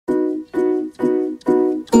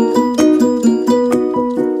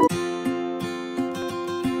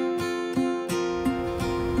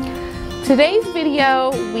Today's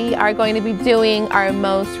video, we are going to be doing our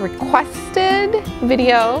most requested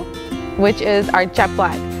video, which is our jet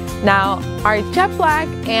black. Now, our jet black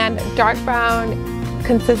and dark brown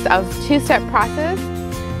consists of two-step process.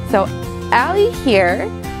 So Allie here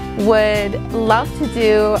would love to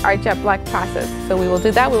do our jet black process. So we will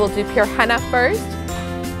do that. We will do pure henna first,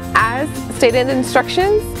 as stated in the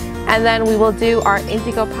instructions, and then we will do our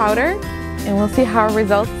indigo powder, and we'll see how our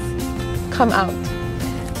results come out.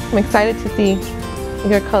 I'm excited to see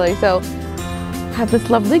your color. So I have this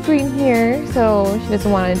lovely green here, so she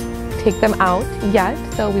doesn't want to take them out yet,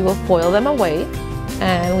 so we will foil them away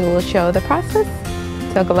and we will show the process.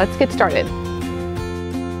 So let's get started.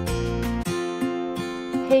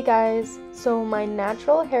 Hey guys, so my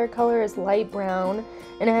natural hair color is light brown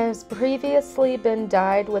and it has previously been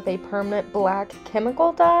dyed with a permanent black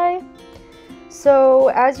chemical dye. So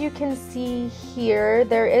as you can see here,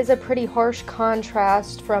 there is a pretty harsh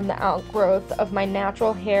contrast from the outgrowth of my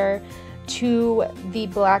natural hair to the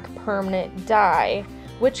black permanent dye,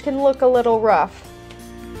 which can look a little rough.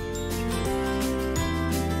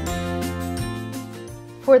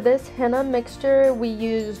 For this henna mixture, we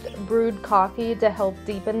used brewed coffee to help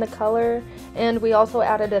deepen the color, and we also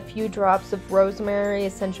added a few drops of rosemary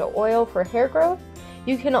essential oil for hair growth.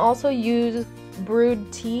 You can also use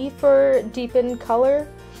brewed tea for deepened color.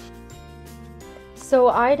 So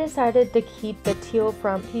I decided to keep the teal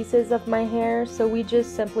front pieces of my hair, so we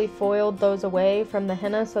just simply foiled those away from the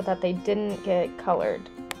henna so that they didn't get colored.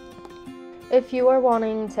 If you are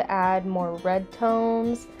wanting to add more red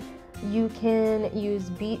tones, you can use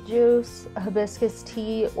beet juice, hibiscus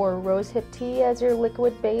tea, or rosehip tea as your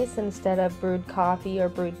liquid base instead of brewed coffee or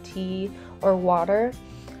brewed tea or water.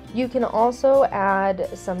 You can also add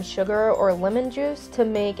some sugar or lemon juice to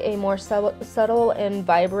make a more subtle and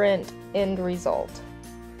vibrant end result.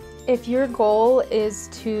 If your goal is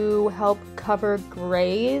to help cover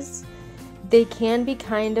grays, they can be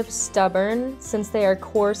kind of stubborn since they are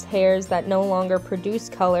coarse hairs that no longer produce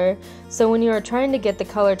color. So when you are trying to get the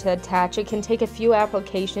color to attach, it can take a few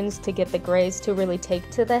applications to get the grays to really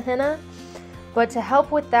take to the henna. But to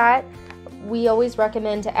help with that, we always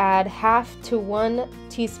recommend to add 1/2 to 1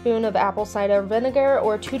 teaspoon of apple cider vinegar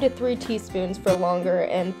or 2 to 3 teaspoons for longer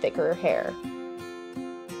and thicker hair.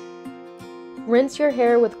 Rinse your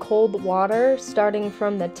hair with cold water starting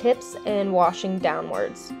from the tips and washing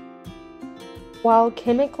downwards. While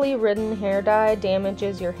chemically ridden hair dye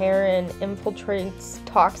damages your hair and infiltrates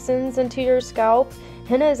toxins into your scalp,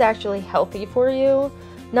 henna is actually healthy for you.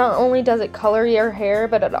 Not only does it color your hair,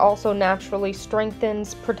 but it also naturally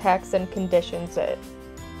strengthens, protects, and conditions it.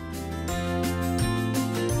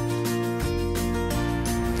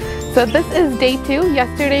 So this is day 2.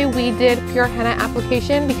 Yesterday we did pure henna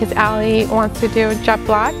application because Allie wants to do jet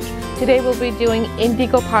black. Today we'll be doing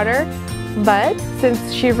indigo powder, but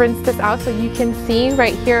since she rinsed this out, so you can see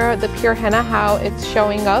right here the pure henna how it's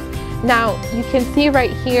showing up. Now you can see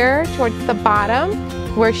right here towards the bottom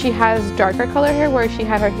where she has darker color hair, where she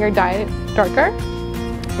had her hair dyed darker.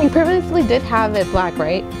 You previously did have it black,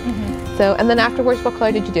 right? Mm-hmm. So, and then afterwards, what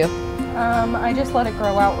color did you do? I just let it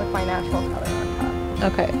grow out with my natural color on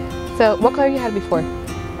top. Okay. So, what color you had before?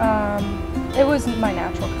 It was my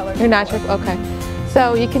natural color. Your natural, okay.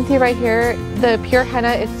 So, you can see right here, the pure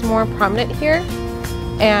henna is more prominent here.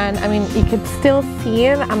 And, I mean, you can still see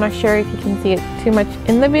it. I'm not sure if you can see it too much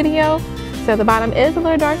in the video. So the bottom is a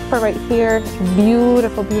little dark, but right here,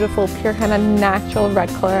 beautiful, beautiful pure henna natural red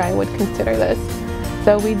color, I would consider this.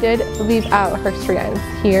 So we did leave out her strands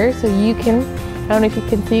here, so you can, I don't know if you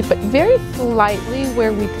can see, but very slightly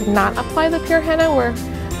where we did not apply the pure henna, where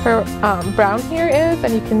her brown hair is,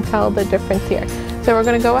 and you can tell the difference here. So we're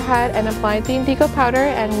gonna go ahead and apply the indigo powder,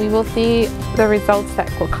 and we will see the results that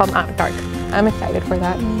will come out dark. I'm excited for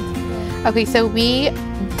that. Okay, so we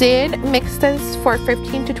did mix this for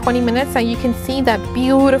 15 to 20 minutes. Now you can see that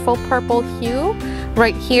beautiful purple hue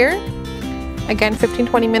right here. Again,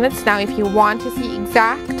 15-20 minutes. Now if you want to see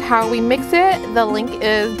exact how we mix it, the link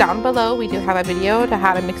is down below. We do have a video to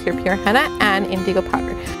how to mix your pure henna and indigo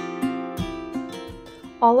powder.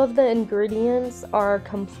 All of the ingredients are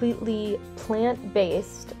completely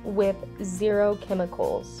plant-based with 0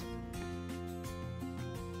 chemicals.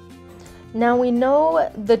 Now we know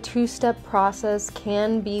the 2-step process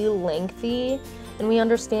can be lengthy, and we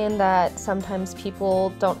understand that sometimes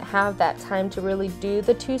people don't have that time to really do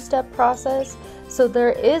the 2-step process, so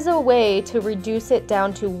there is a way to reduce it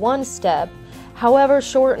down to 1 step. However,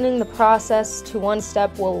 shortening the process to 1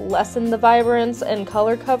 step will lessen the vibrance and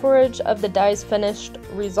color coverage of the dye's finished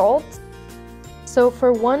result. So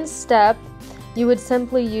for 1 step, you would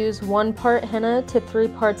simply use 1 part henna to 3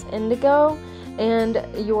 parts indigo, and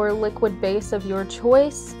your liquid base of your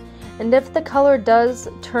choice. And if the color does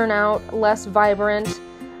turn out less vibrant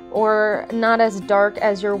or not as dark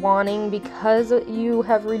as you're wanting because you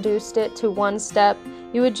have reduced it to one step,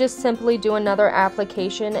 you would just simply do another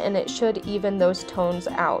application and it should even those tones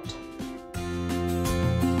out.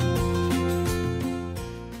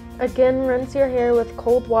 Again, rinse your hair with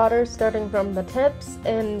cold water starting from the tips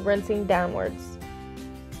and rinsing downwards.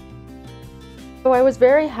 So I was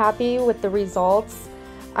very happy with the results.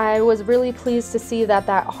 I was really pleased to see that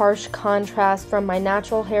harsh contrast from my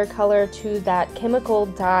natural hair color to that chemical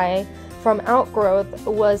dye from outgrowth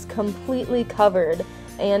was completely covered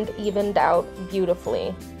and evened out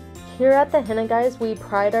beautifully. Here at the Henna Guys, we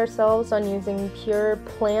pride ourselves on using pure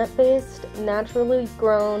plant-based, naturally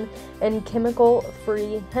grown, and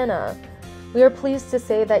chemical-free henna. We are pleased to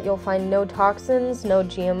say that you'll find no toxins, no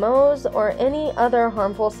GMOs, or any other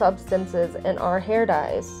harmful substances in our hair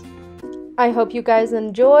dyes. I hope you guys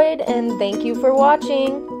enjoyed, and thank you for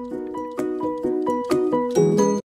watching!